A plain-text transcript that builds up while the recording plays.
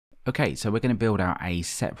Okay, so we're going to build out a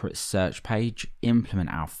separate search page,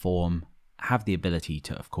 implement our form, have the ability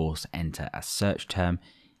to, of course, enter a search term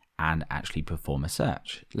and actually perform a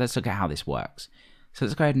search. Let's look at how this works. So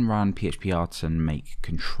let's go ahead and run PHP artisan make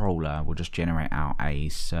controller. We'll just generate out a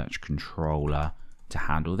search controller to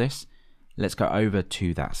handle this. Let's go over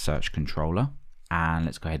to that search controller and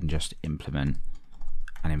let's go ahead and just implement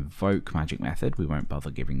an invoke magic method. We won't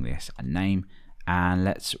bother giving this a name. And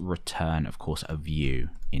let's return, of course, a view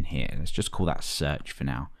in here. Let's just call that search for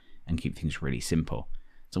now and keep things really simple.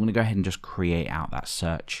 So I'm going to go ahead and just create out that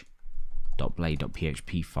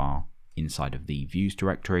search.blade.php file inside of the views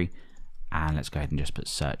directory. And let's go ahead and just put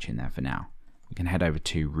search in there for now. We can head over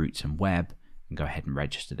to roots and web and go ahead and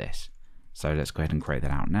register this. So let's go ahead and create that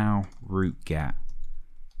out now. Root get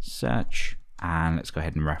search. And let's go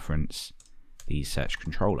ahead and reference the search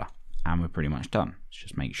controller. And we're pretty much done. Let's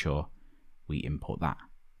just make sure we import that.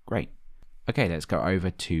 Great. Okay, let's go over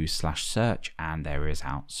to /search and there is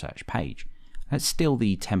our search page. Let's steal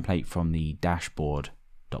the template from the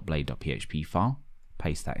dashboard.blade.php file,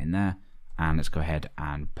 paste that in there, and let's go ahead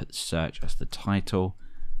and put search as the title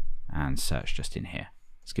and search just in here.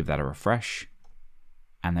 Let's give that a refresh.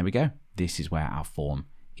 And there we go. This is where our form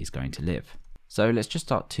is going to live. So let's just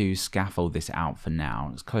start to scaffold this out for now.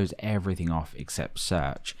 Let's close everything off except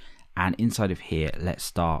search. And inside of here, let's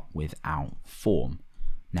start with our form.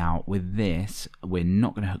 Now with this, we're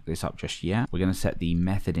not going to hook this up just yet. We're going to set the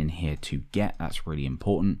method in here to get. That's really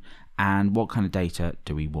important. And what kind of data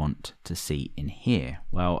do we want to see in here?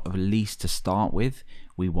 Well, at least to start with,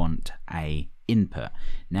 we want a input.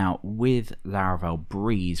 Now with Laravel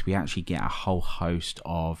Breeze, we actually get a whole host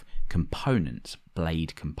of components,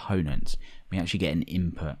 Blade components. We actually get an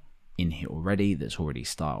input in here already that's already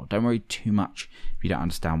styled. Don't worry too much if you don't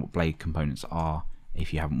understand what Blade components are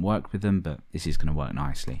if you haven't worked with them, but this is going to work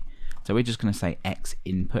nicely. So we're just going to say X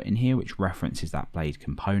input in here, which references that Blade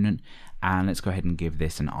component. And let's go ahead and give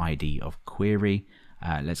this an ID of query.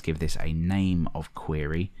 Let's give this a name of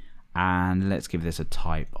query. And let's give this a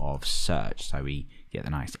type of search. So we get the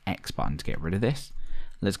nice X button to get rid of this.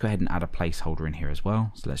 Let's go ahead and add a placeholder in here as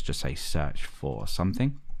well. So let's just say search for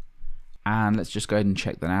something. And let's just go ahead and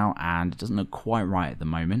check that out, and it doesn't look quite right at the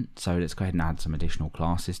moment. So let's go ahead and add some additional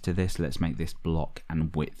classes to this. Let's make this block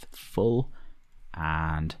and width full,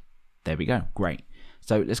 and there we go. Great.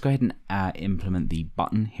 So let's go ahead and implement the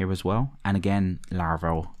button here as well. And again,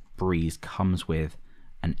 Laravel Breeze comes with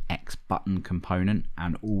an X button component,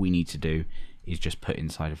 and all we need to do is just put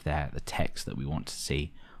inside of there the text that we want to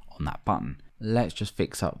see on that button. Let's just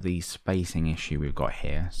fix up the spacing issue we've got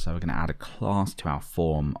here. So we're going to add a class to our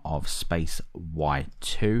form of space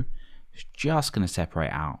y2. It's just going to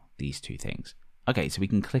separate out these two things. Okay, so we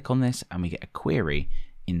can click on this and we get a query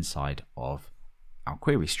inside of our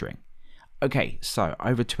query string. Okay, so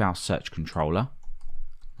over to our search controller.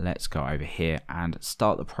 Let's go over here and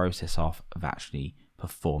start the process off of actually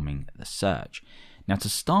performing the search. Now to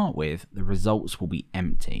start with, the results will be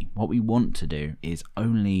empty. What we want to do is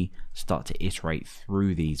only start to iterate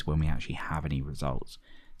through these when we actually have any results.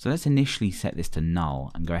 So let's initially set this to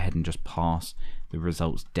null and go ahead and just pass the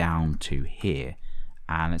results down to here.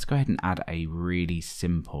 And let's go ahead and add a really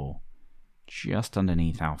simple, just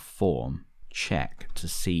underneath our form, check to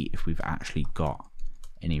see if we've actually got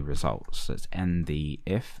any results. So let's end the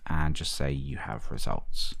if and just say you have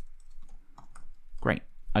results. Great.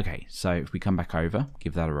 Okay, so if we come back over,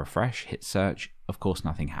 give that a refresh, hit search, of course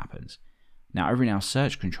nothing happens. Now over in our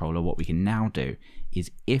search controller, what we can now do is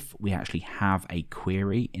if we actually have a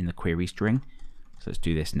query in the query string, so let's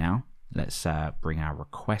do this now. Let's bring our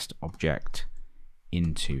request object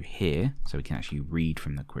into here so we can actually read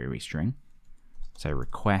from the query string. So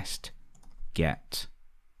request, get,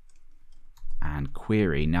 and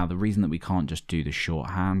query. Now the reason that we can't just do the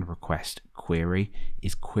shorthand request query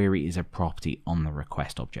is a property on the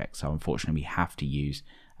request object. So unfortunately we have to use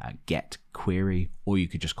get query, or you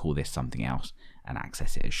could just call this something else and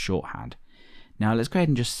access it as shorthand. Now let's go ahead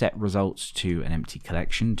and just set results to an empty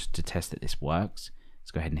collection to test that this works.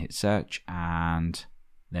 Let's go ahead and hit search and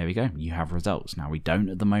there we go. You have results. Now we don't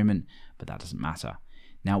at the moment, but that doesn't matter.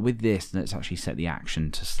 Now with this, let's actually set the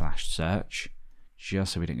action to /search.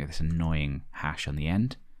 Just so we don't get this annoying hash on the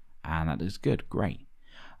end. And that is good, great.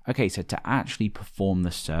 Okay, so to actually perform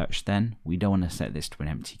the search then, we don't want to set this to an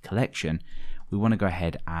empty collection. We want to go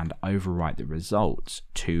ahead and overwrite the results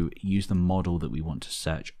to use the model that we want to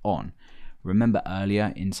search on. Remember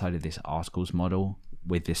earlier inside of this articles model,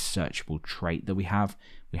 with this searchable trait that we have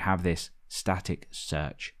this static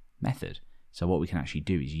search method. So what we can actually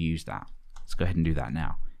do is use that. Let's go ahead and do that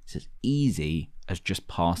now. It's as easy as just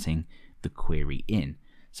passing the query in.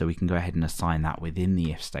 So we can go ahead and assign that within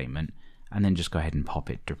the if statement and then just go ahead and pop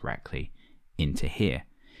it directly into here.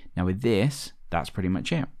 Now with this, that's pretty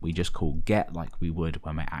much it. We just call get like we would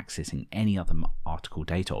when we're accessing any other article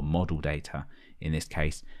data or model data in this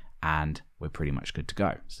case, and we're pretty much good to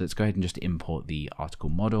go. So let's go ahead and just import the article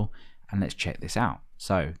model and let's check this out.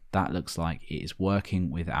 So that looks like it is working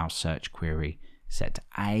with our search query set to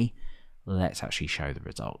A. Let's actually show the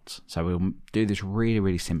results. So we'll do this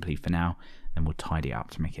really simply for now, then we'll tidy it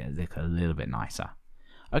up to make it look a little bit nicer.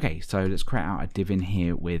 Okay, so let's create out a div in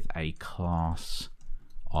here with a class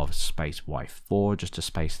of space y4 just to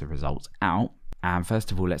space the results out. And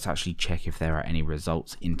first of all, let's actually check if there are any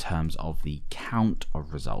results in terms of the count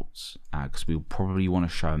of results, because we'll probably want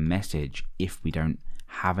to show a message if we don't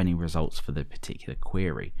have any results for the particular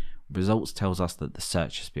query. Results tells us that the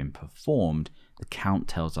search has been performed. The count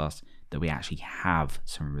tells us that we actually have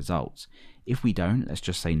some results. If we don't, let's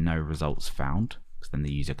just say no results found, because then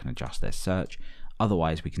the user can adjust their search.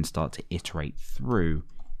 Otherwise, we can start to iterate through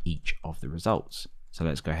each of the results. So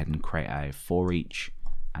let's go ahead and create a for each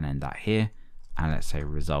and end that here. And let's say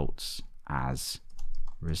results as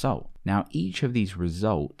result. Now, each of these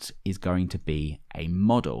results is going to be a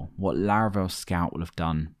model. What Laravel Scout will have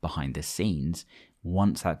done behind the scenes,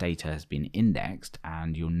 once that data has been indexed,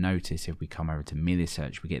 and you'll notice if we come over to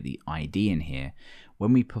Meilisearch, we get the ID in here.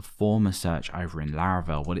 When we perform a search over in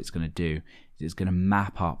Laravel, what it's going to do is it's going to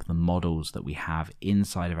map up the models that we have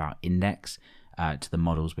inside of our index to the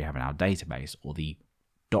models we have in our database, or the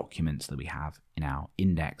documents that we have in our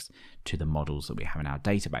index to the models that we have in our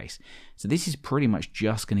database. So this is pretty much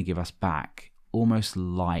just going to give us back almost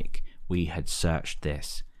like we had searched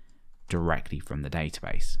this directly from the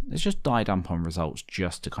database. Let's just die dump on results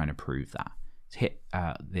just to kind of prove that. Let's hit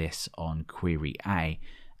this on query A,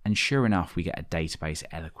 and sure enough, we get a database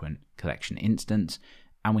eloquent collection instance,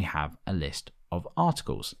 and we have a list of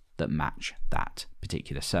articles that match that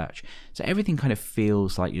particular search. So everything kind of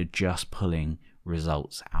feels like you're just pulling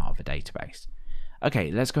results out of a database.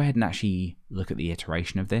 Okay, let's go ahead and actually look at the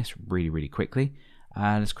iteration of this really quickly.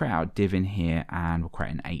 Let's create our div in here, and we'll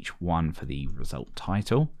create an h1 for the result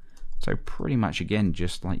title. So pretty much again,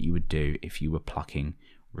 just like you would do if you were plucking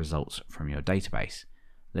results from your database.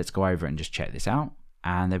 Let's go over and just check this out.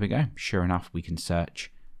 And there we go. Sure enough, we can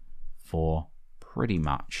search for pretty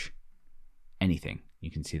much anything. You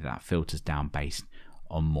can see that filters down based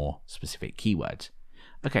on more specific keywords.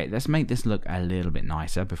 Okay, let's make this look a little bit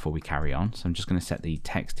nicer before we carry on. So I'm just going to set the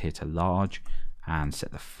text here to large and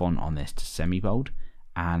set the font on this to semi-bold.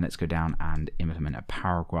 And let's go down and implement a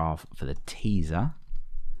paragraph for the teaser.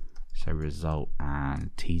 So result and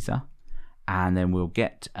teaser. And then we'll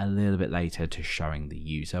get a little bit later to showing the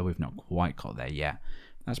user. We've not quite got there yet.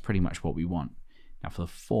 That's pretty much what we want. Now for the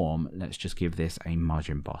form, let's just give this a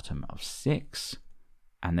margin bottom of 6.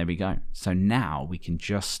 And there we go. So now we can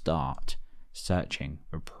just start searching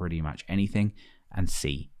for pretty much anything and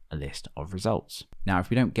see a list of results. Now, if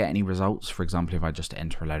we don't get any results, for example, if I just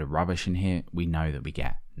enter a load of rubbish in here, we know that we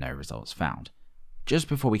get no results found. Just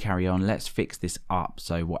before we carry on, let's fix this up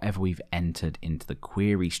so whatever we've entered into the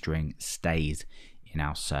query string stays in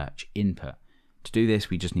our search input. To do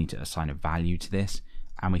this, we just need to assign a value to this,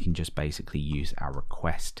 and we can just basically use our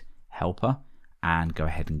request helper and go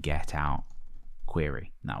ahead and get out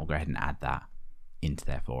query. Now we'll go ahead and add that into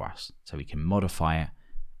there for us so we can modify it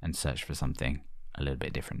and search for something a little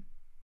bit different.